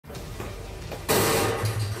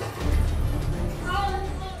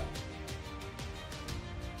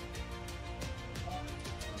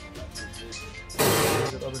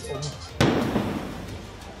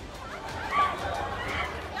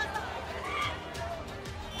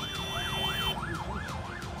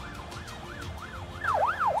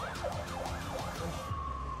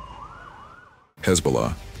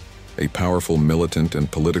Hezbollah, a powerful militant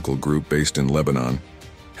and political group based in Lebanon,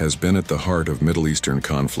 has been at the heart of Middle Eastern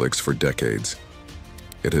conflicts for decades.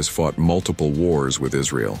 It has fought multiple wars with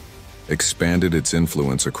Israel, expanded its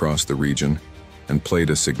influence across the region, and played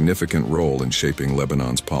a significant role in shaping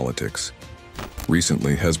Lebanon's politics.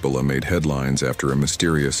 Recently, Hezbollah made headlines after a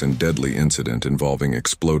mysterious and deadly incident involving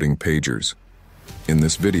exploding pagers. In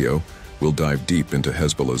this video, we'll dive deep into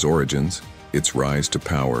Hezbollah's origins, its rise to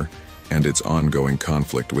power, and its ongoing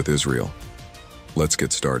conflict with Israel. Let's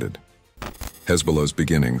get started. Hezbollah's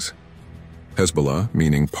beginnings. Hezbollah,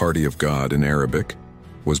 meaning Party of God in Arabic,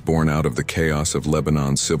 was born out of the chaos of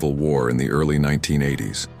Lebanon's civil war in the early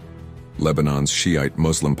 1980s. Lebanon's Shiite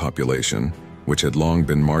Muslim population, which had long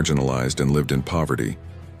been marginalized and lived in poverty,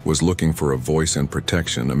 was looking for a voice and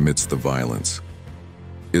protection amidst the violence.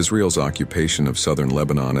 Israel's occupation of southern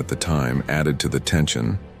Lebanon at the time added to the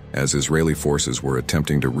tension, as Israeli forces were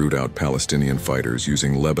attempting to root out Palestinian fighters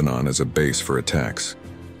using Lebanon as a base for attacks.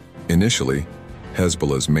 Initially,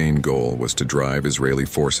 Hezbollah's main goal was to drive Israeli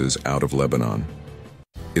forces out of Lebanon.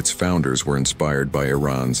 Its founders were inspired by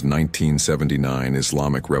Iran's 1979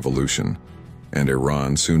 Islamic Revolution, and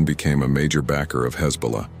Iran soon became a major backer of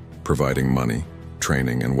Hezbollah, providing money,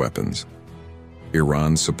 training, and weapons.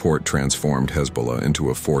 Iran's support transformed Hezbollah into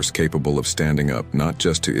a force capable of standing up not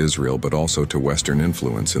just to Israel but also to Western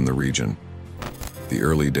influence in the region. The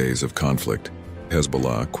early days of conflict,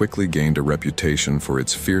 Hezbollah quickly gained a reputation for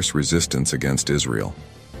its fierce resistance against Israel.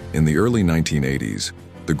 In the early 1980s,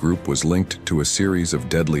 the group was linked to a series of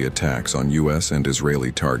deadly attacks on U.S. and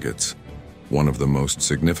Israeli targets. One of the most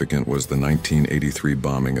significant was the 1983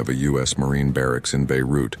 bombing of a U.S. Marine barracks in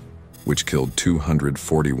Beirut, which killed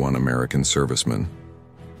 241 American servicemen.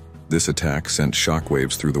 This attack sent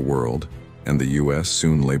shockwaves through the world, and the U.S.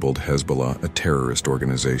 soon labeled Hezbollah a terrorist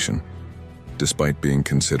organization. Despite being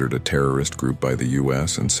considered a terrorist group by the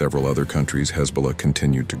U.S. and several other countries, Hezbollah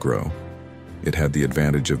continued to grow. It had the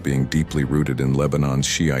advantage of being deeply rooted in Lebanon's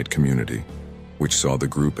Shiite community, which saw the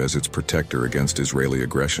group as its protector against Israeli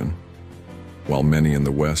aggression. While many in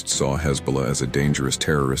the West saw Hezbollah as a dangerous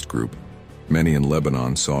terrorist group, many in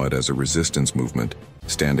Lebanon saw it as a resistance movement,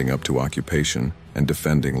 standing up to occupation and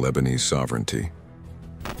defending Lebanese sovereignty.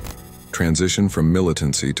 Transition from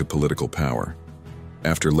militancy to political power.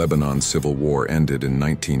 After Lebanon's civil war ended in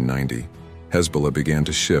 1990, Hezbollah began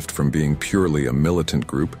to shift from being purely a militant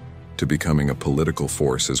group to becoming a political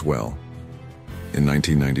force as well. In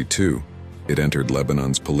 1992, it entered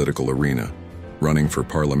Lebanon's political arena, running for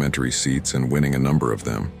parliamentary seats and winning a number of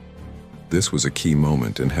them. This was a key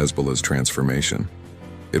moment in Hezbollah's transformation.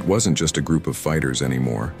 It wasn't just a group of fighters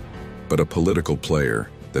anymore, but a political player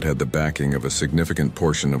that had the backing of a significant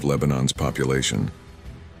portion of Lebanon's population.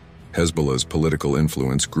 Hezbollah's political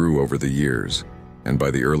influence grew over the years, and by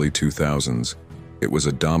the early 2000s, it was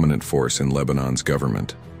a dominant force in Lebanon's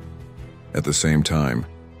government. At the same time,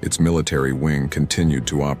 its military wing continued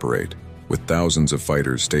to operate, with thousands of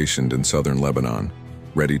fighters stationed in southern Lebanon,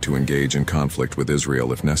 ready to engage in conflict with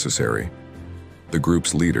Israel if necessary. The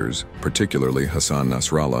group's leaders, particularly Hassan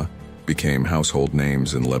Nasrallah, became household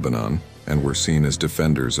names in Lebanon and were seen as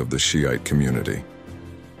defenders of the Shiite community.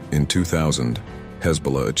 In 2000,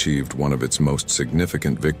 Hezbollah achieved one of its most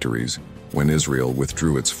significant victories when Israel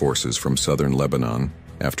withdrew its forces from southern Lebanon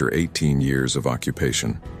after 18 years of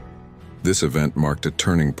occupation. This event marked a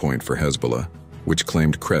turning point for Hezbollah, which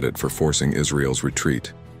claimed credit for forcing Israel's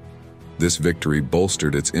retreat. This victory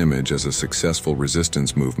bolstered its image as a successful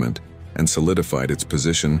resistance movement and solidified its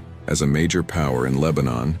position as a major power in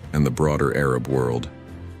Lebanon and the broader Arab world.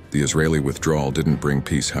 The Israeli withdrawal didn't bring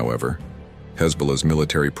peace, however. Hezbollah's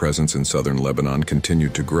military presence in southern Lebanon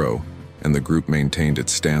continued to grow, and the group maintained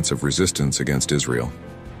its stance of resistance against Israel.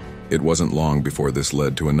 It wasn't long before this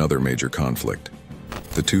led to another major conflict,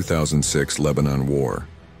 the 2006 Lebanon War.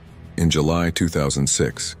 In July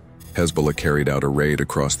 2006, Hezbollah carried out a raid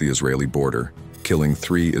across the Israeli border, killing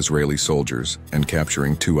 3 Israeli soldiers and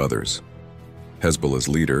capturing 2 others. Hezbollah's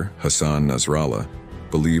leader, Hassan Nasrallah,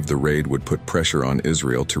 believed the raid would put pressure on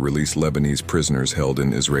Israel to release Lebanese prisoners held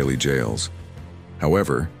in Israeli jails.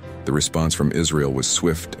 However, the response from Israel was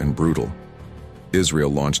swift and brutal.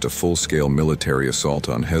 Israel launched a full-scale military assault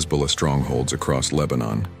on Hezbollah strongholds across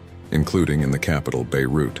Lebanon, including in the capital,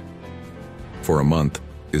 Beirut. For a month,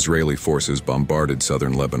 Israeli forces bombarded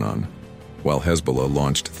southern Lebanon, while Hezbollah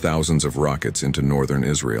launched thousands of rockets into northern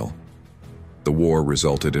Israel. The war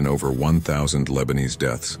resulted in over 1,000 Lebanese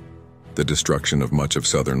deaths, the destruction of much of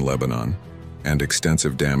southern Lebanon, and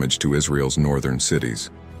extensive damage to Israel's northern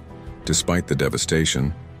cities. Despite the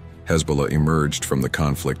devastation, Hezbollah emerged from the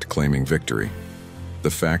conflict claiming victory.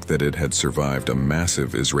 The fact that it had survived a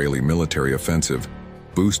massive Israeli military offensive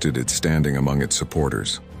boosted its standing among its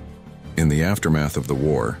supporters. In the aftermath of the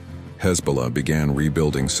war, Hezbollah began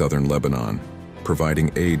rebuilding southern Lebanon,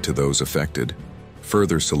 providing aid to those affected,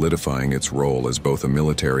 further solidifying its role as both a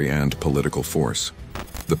military and political force.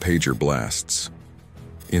 The pager blasts.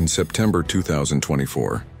 In September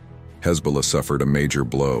 2024, Hezbollah suffered a major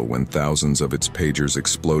blow when thousands of its pagers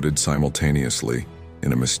exploded simultaneously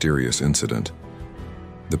in a mysterious incident.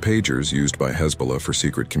 The pagers used by Hezbollah for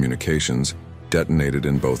secret communications detonated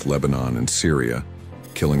in both Lebanon and Syria,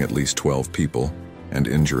 killing at least 12 people and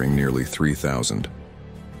injuring nearly 3,000.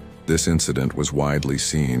 This incident was widely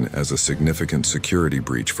seen as a significant security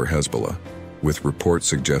breach for Hezbollah, with reports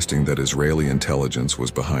suggesting that Israeli intelligence was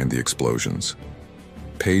behind the explosions.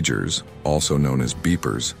 Pagers, also known as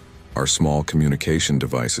beepers, are small communication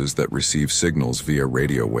devices that receive signals via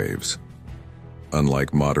radio waves.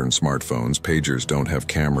 Unlike modern smartphones, pagers don't have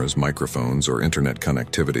cameras, microphones, or internet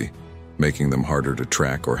connectivity, making them harder to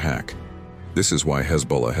track or hack. This is why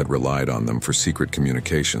Hezbollah had relied on them for secret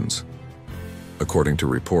communications. According to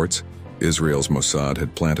reports, Israel's Mossad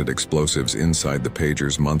had planted explosives inside the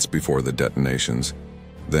pagers months before the detonations,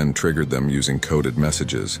 then triggered them using coded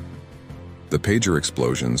messages. The pager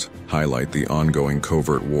explosions highlight the ongoing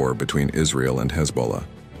covert war between Israel and Hezbollah.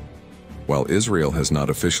 While Israel has not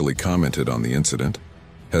officially commented on the incident,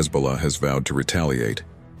 Hezbollah has vowed to retaliate,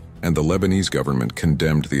 and the Lebanese government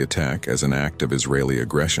condemned the attack as an act of Israeli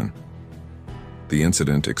aggression. The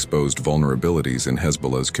incident exposed vulnerabilities in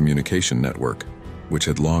Hezbollah's communication network, which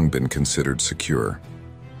had long been considered secure.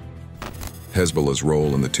 Hezbollah's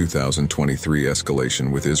role in the 2023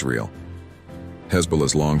 escalation with Israel.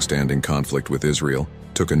 Hezbollah's long-standing conflict with Israel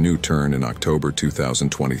took a new turn in October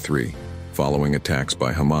 2023, following attacks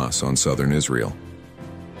by Hamas on southern Israel.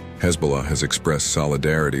 Hezbollah has expressed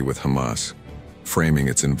solidarity with Hamas, framing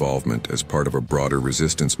its involvement as part of a broader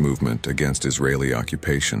resistance movement against Israeli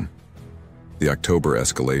occupation. The October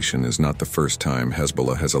escalation is not the first time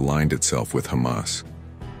Hezbollah has aligned itself with Hamas.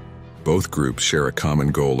 Both groups share a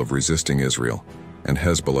common goal of resisting Israel, and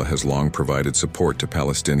Hezbollah has long provided support to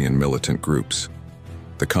Palestinian militant groups.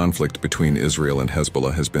 The conflict between Israel and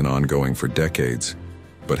Hezbollah has been ongoing for decades,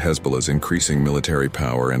 but Hezbollah's increasing military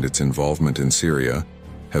power and its involvement in Syria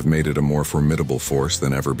have made it a more formidable force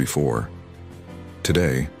than ever before.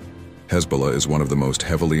 Today, Hezbollah is one of the most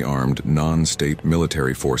heavily armed non-state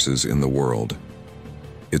military forces in the world.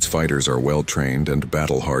 Its fighters are well-trained and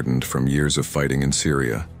battle-hardened from years of fighting in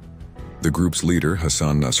Syria. The group's leader,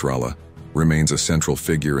 Hassan Nasrallah, remains a central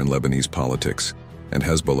figure in Lebanese politics, and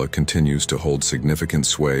Hezbollah continues to hold significant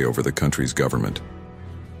sway over the country's government.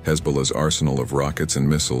 Hezbollah's arsenal of rockets and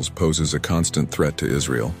missiles poses a constant threat to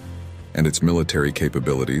Israel, and its military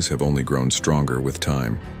capabilities have only grown stronger with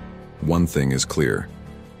time. One thing is clear: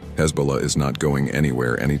 Hezbollah is not going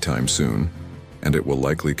anywhere anytime soon, and it will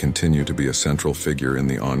likely continue to be a central figure in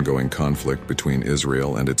the ongoing conflict between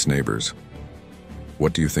Israel and its neighbors.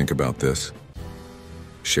 What do you think about this?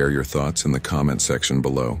 Share your thoughts in the comment section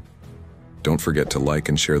below. Don't forget to like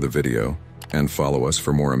and share the video, and follow us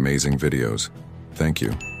for more amazing videos. Thank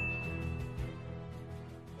you.